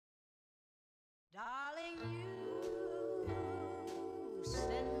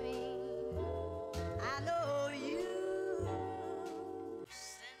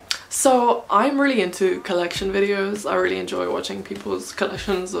So I'm really into collection videos. I really enjoy watching people's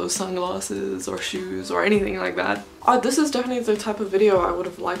collections of sunglasses or shoes or anything like that. This is definitely the type of video I would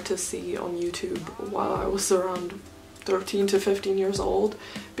have liked to see on YouTube while I was around 13 to 15 years old,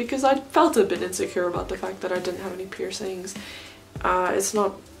 because I felt a bit insecure about the fact that I didn't have any piercings. It's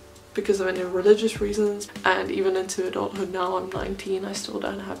not because of any religious reasons, and even into adulthood now, I'm 19, I still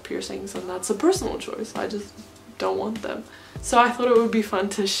don't have piercings, and that's a personal choice. I just don't want them. So I thought it would be fun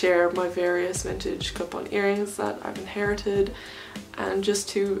to share my various vintage clip-on earrings that I've inherited, and just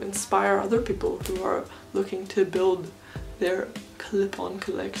to inspire other people who are looking to build their clip-on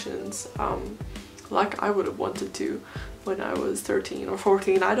collections like I would have wanted to when I was 13 or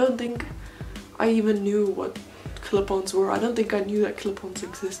 14. I don't think I even knew what clip-ons were. I don't think I knew that clip-ons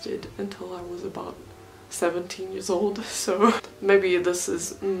existed until I was about 17 years old. So maybe this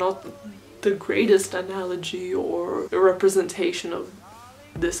is not the greatest analogy or a representation of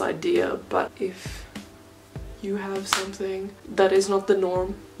this idea, but if you have something that is not the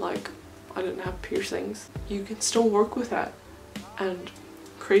norm, like I didn't have piercings, you can still work with that and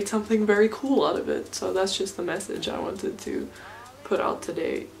create something very cool out of it. So that's just the message I wanted to put out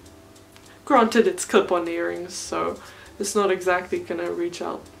today. Granted, it's clip-on earrings, so it's not exactly gonna reach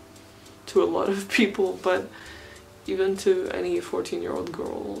out to a lot of people, but even to any 14-year-old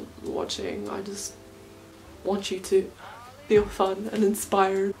girl watching, I just want you to feel fun and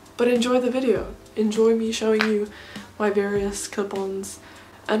inspired. But enjoy the video. Enjoy me showing you my various clip-ons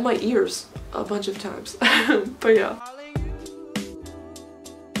and my ears a bunch of times. But yeah.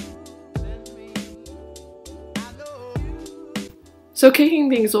 So kicking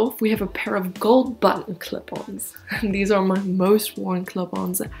things off, we have a pair of gold button clip-ons. These are my most worn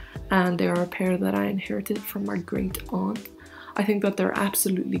clip-ons, and they are a pair that I inherited from my great aunt. I think that they're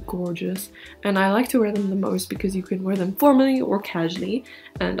absolutely gorgeous, and I like to wear them the most because you can wear them formally or casually,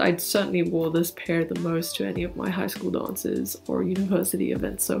 and I'd certainly wore this pair the most to any of my high school dances or university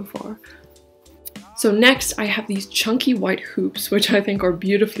events so far. So next I have these chunky white hoops, which I think are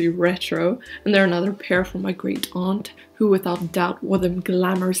beautifully retro, and they're another pair from my great aunt, who without doubt wore them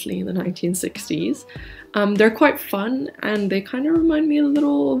glamorously in the 1960s. They're quite fun, and they kind of remind me a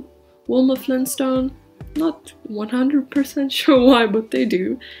little of Wilma Flintstone. Not 100% sure why, but they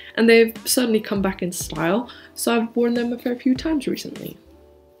do, and they've certainly come back in style, so I've worn them a fair few times recently.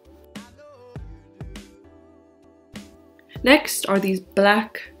 Next are these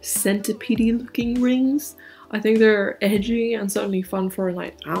black centipede looking rings. I think they're edgy and certainly fun for a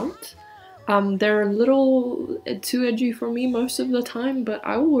night out. They're a little too edgy for me most of the time, but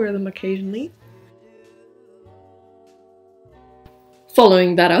I will wear them occasionally.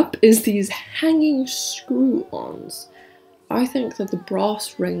 Following that up is these hanging screw-ons. I think that the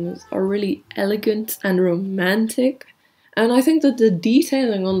brass rings are really elegant and romantic, and I think that the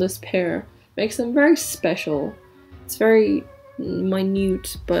detailing on this pair makes them very special. It's very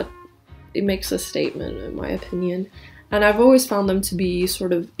minute, but it makes a statement in my opinion. And I've always found them to be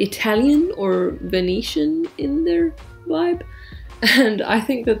sort of Italian or Venetian in their vibe. And I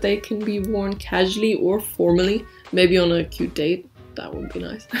think that they can be worn casually or formally, maybe on a cute date. That would be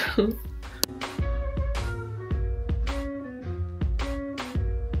nice.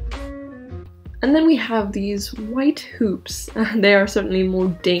 And then we have these white hoops. They are certainly more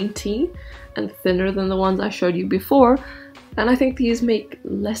dainty and thinner than the ones I showed you before, and I think these make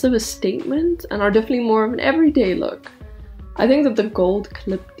less of a statement and are definitely more of an everyday look. I think that the gold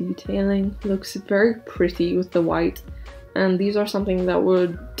clip detailing looks very pretty with the white, and these are something that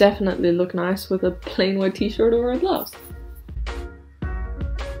would definitely look nice with a plain white t-shirt or a blouse.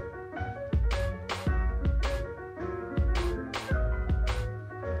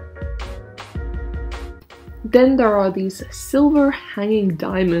 Then there are these silver hanging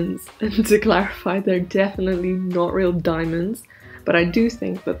diamonds, and to clarify, they're definitely not real diamonds, but I do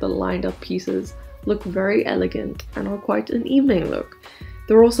think that the lined up pieces look very elegant and are quite an evening look.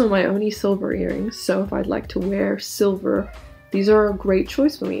 They're also my only silver earrings, so if I'd like to wear silver, these are a great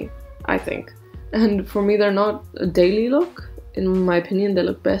choice for me, I think. And for me, they're not a daily look. In my opinion, they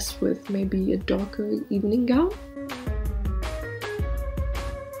look best with maybe a darker evening gown.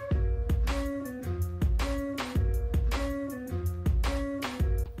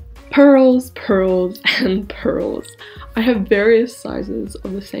 Pearls, pearls, and pearls. I have various sizes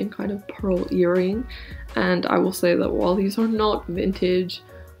of the same kind of pearl earring, and I will say that while these are not vintage,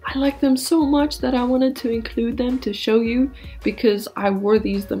 I like them so much that I wanted to include them to show you, because I wore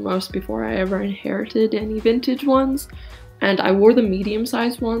these the most before I ever inherited any vintage ones, and I wore the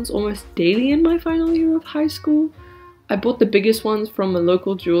medium-sized ones almost daily in my final year of high school. I bought the biggest ones from a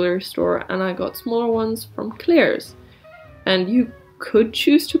local jewelry store, and I got smaller ones from Claire's. And you could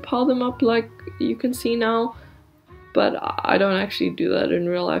choose to pile them up like you can see now, but I don't actually do that in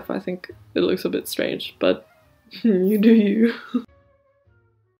real life. I think it looks a bit strange, but you do you.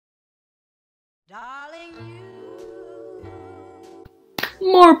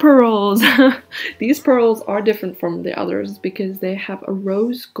 More pearls! These pearls are different from the others because they have a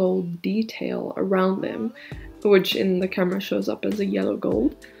rose gold detail around them, which in the camera shows up as a yellow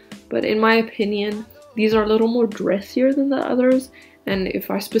gold. But in my opinion, these are a little more dressier than the others, and if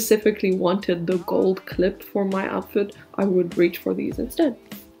I specifically wanted the gold clip for my outfit, I would reach for these instead.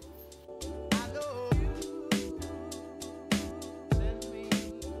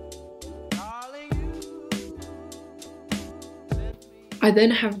 I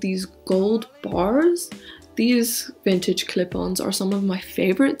then have these gold bars. These vintage clip-ons are some of my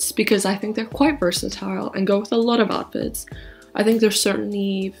favorites because I think they're quite versatile and go with a lot of outfits. I think they're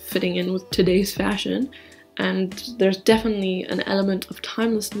certainly fitting in with today's fashion, and there's definitely an element of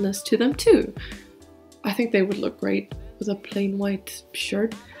timelessness to them too. I think they would look great with a plain white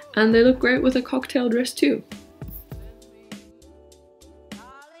shirt, and they look great with a cocktail dress too.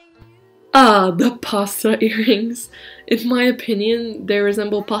 Ah, the pasta earrings. In my opinion, they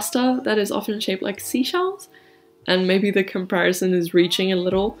resemble pasta that is often shaped like seashells, and maybe the comparison is reaching a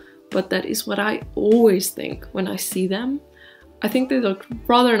little, but that is what I always think when I see them. I think they look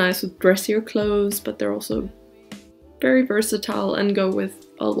rather nice with dressier clothes, but they're also very versatile and go with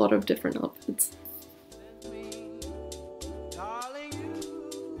a lot of different outfits.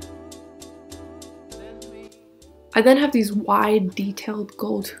 I then have these wide detailed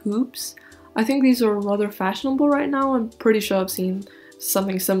gold hoops. I think these are rather fashionable right now. I'm pretty sure I've seen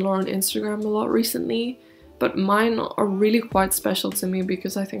something similar on Instagram a lot recently, but mine are really quite special to me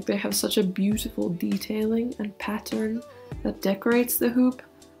because I think they have such a beautiful detailing and pattern that decorates the hoop.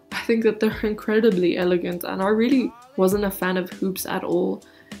 I think that they're incredibly elegant, and I really wasn't a fan of hoops at all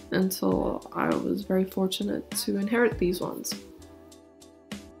until I was very fortunate to inherit these ones.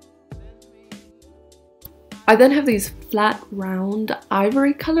 I then have these flat, round,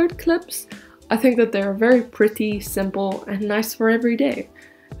 ivory colored clips. I think that they're very pretty, simple, and nice for every day.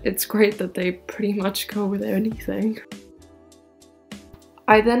 It's great that they pretty much go with anything.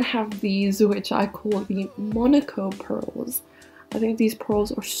 I then have these, which I call the Monaco pearls. I think these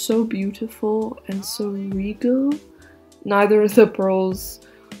pearls are so beautiful and so regal. Neither the pearls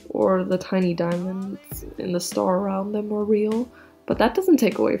or the tiny diamonds in the star around them are real, but that doesn't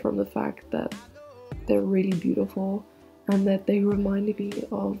take away from the fact that they're really beautiful and that they remind me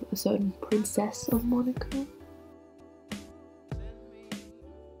of a certain princess of Monaco.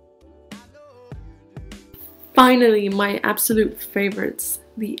 Finally, my absolute favorites,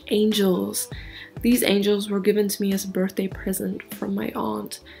 the angels. These angels were given to me as a birthday present from my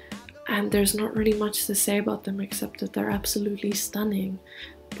aunt, and there's not really much to say about them except that they're absolutely stunning.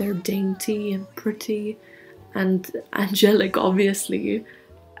 They're dainty and pretty and angelic, obviously.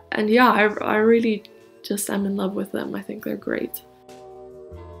 And yeah, I really just am in love with them. I think they're great.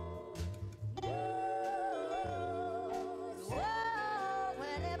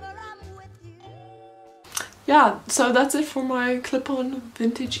 Yeah, so that's it for my clip-on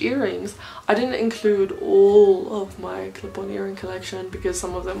vintage earrings. I didn't include all of my clip-on earring collection because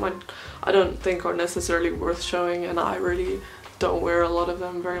some of them I don't think are necessarily worth showing, and I really don't wear a lot of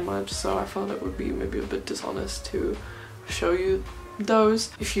them very much, so I felt it would be maybe a bit dishonest to show you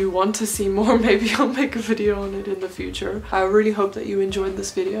those. If you want to see more, maybe I'll make a video on it in the future. I really hope that you enjoyed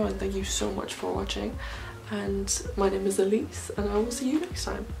this video, and thank you so much for watching. And my name is Elise, and I will see you next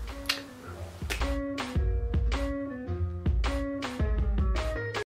time.